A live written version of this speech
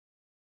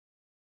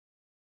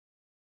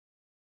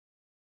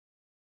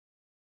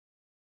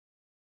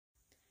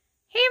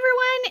Hey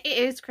everyone, it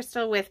is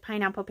Crystal with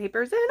Pineapple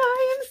Papers and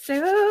I am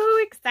so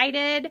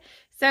excited.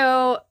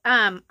 So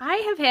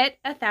I have hit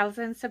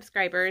 1,000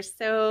 subscribers,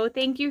 so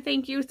thank you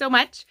so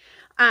much.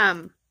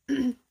 I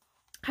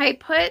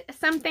put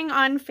something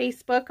on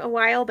Facebook a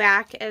while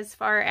back as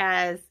far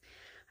as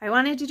I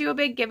wanted to do a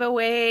big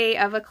giveaway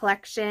of a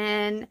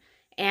collection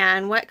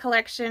and what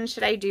collection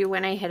should I do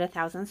when I hit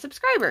 1,000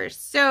 subscribers.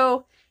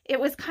 So it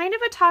was kind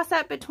of a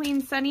toss-up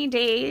between Sunny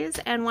Days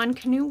and One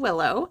Canoe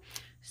Willow,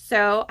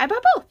 so I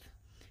bought both.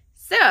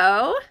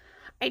 So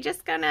I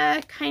just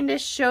gonna kind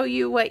of show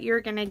you what you're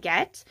gonna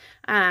get.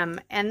 And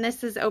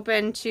this is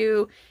open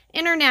to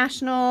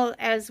international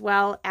as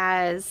well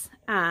as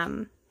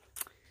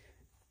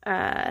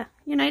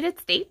United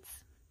States.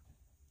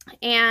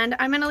 And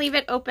I'm gonna leave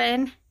it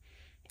open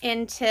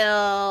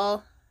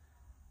until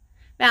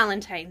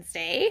Valentine's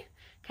Day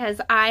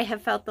because I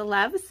have felt the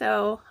love.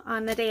 So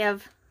on the day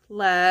of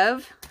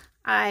love,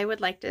 I would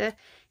like to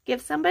give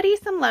somebody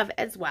some love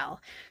as well.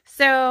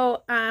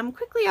 So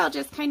quickly I'll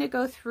just kind of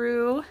go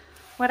through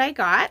what I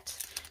got.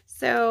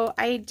 So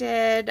I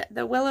did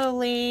the Willow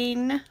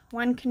Lane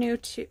One Canoe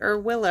 2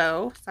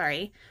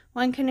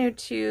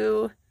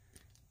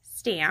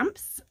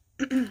 stamps.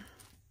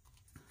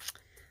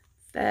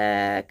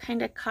 The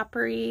kind of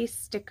coppery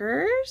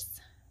stickers,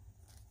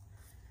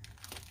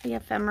 the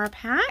ephemera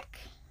pack,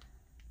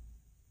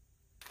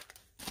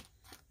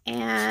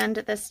 and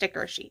the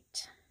sticker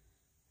sheet.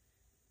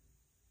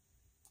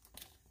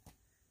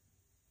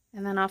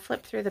 And then I'll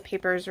flip through the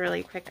papers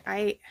really quick.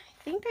 I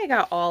think I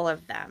got all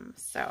of them,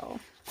 so.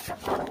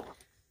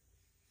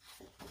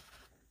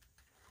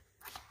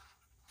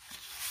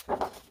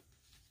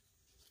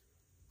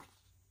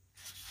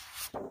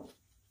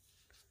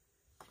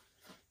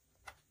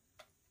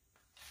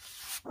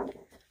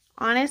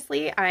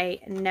 Honestly,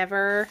 I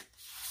never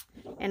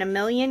in a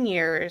million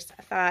years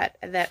thought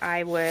that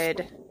I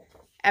would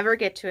ever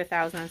get to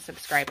 1,000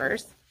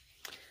 subscribers.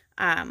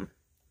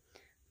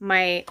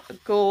 My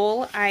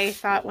goal, I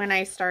thought when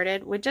I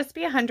started, would just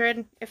be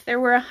 100. If there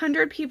were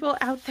 100 people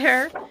out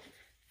there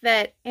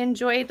that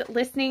enjoyed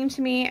listening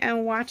to me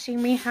and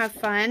watching me have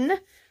fun,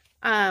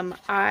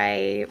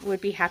 I would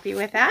be happy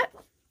with that.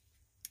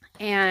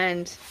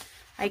 And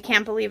I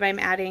can't believe I'm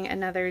adding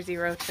another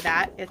 0 to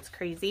that. It's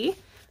crazy.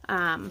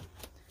 I'm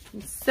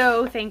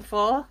so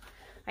thankful.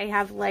 I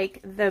have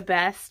like the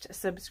best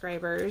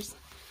subscribers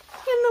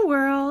in the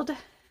world.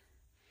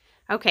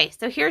 Okay,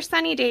 so here's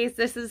Sunny Days.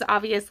 This is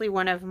obviously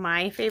one of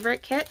my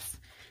favorite kits.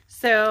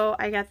 So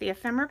I got the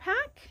ephemera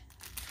pack,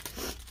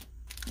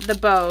 the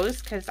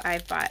bows, because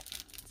I've bought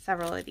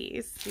several of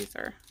these. These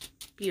are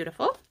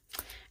beautiful.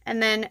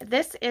 And then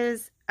this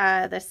is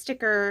the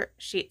sticker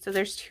sheet. So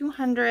there's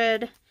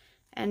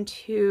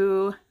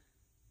 202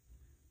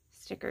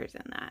 stickers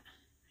in that.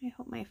 I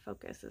hope my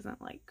focus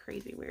isn't like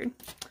crazy weird.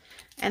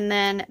 And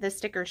then the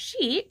sticker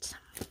sheet.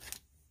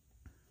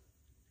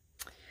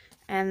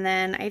 And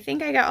then I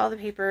think I got all the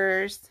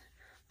papers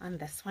on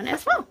this one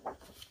as well.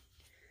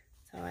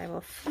 So I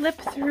will flip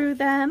through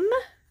them,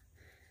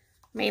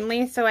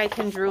 mainly so I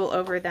can drool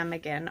over them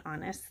again,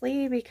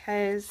 honestly,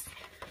 because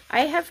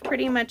I have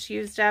pretty much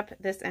used up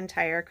this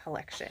entire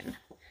collection.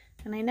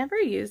 And I never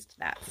used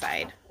that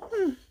side.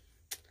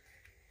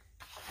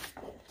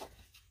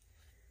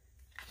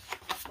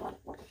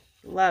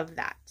 Love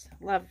that.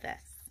 Love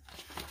this.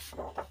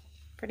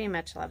 Pretty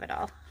much love it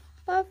all.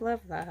 Love,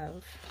 love,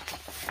 love.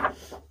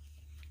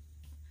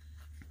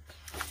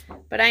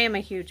 But I am a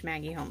huge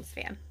Maggie Holmes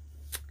fan,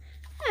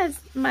 as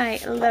my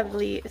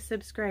lovely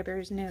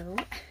subscribers know.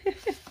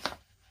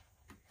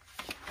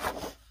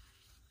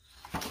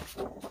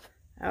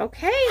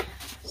 Okay,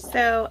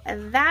 so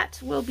that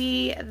will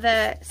be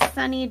the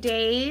Sunny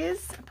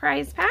Days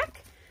prize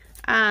pack.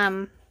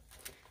 And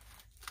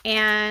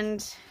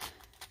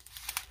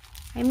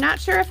I'm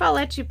not sure if I'll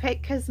let you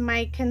pick because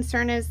my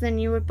concern is then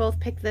you would both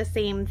pick the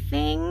same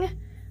thing.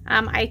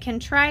 I can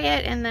try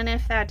it, and then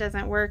if that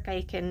doesn't work,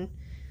 I can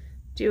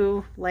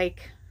do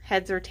like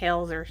heads or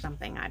tails or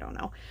something. I don't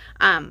know.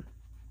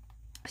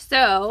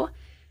 So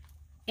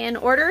in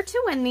order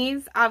to win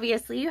these,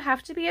 obviously you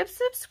have to be a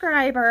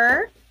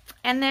subscriber,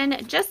 and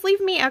then just leave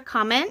me a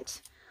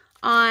comment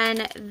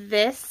on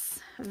this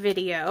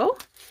video.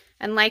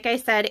 And like I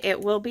said, it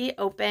will be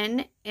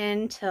open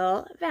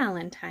until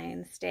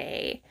Valentine's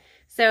Day.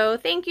 So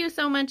thank you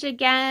so much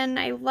again.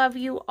 I love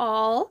you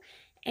all,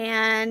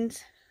 and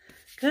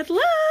good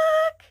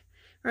luck.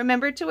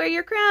 Remember to wear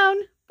your crown.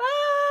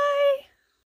 Bye.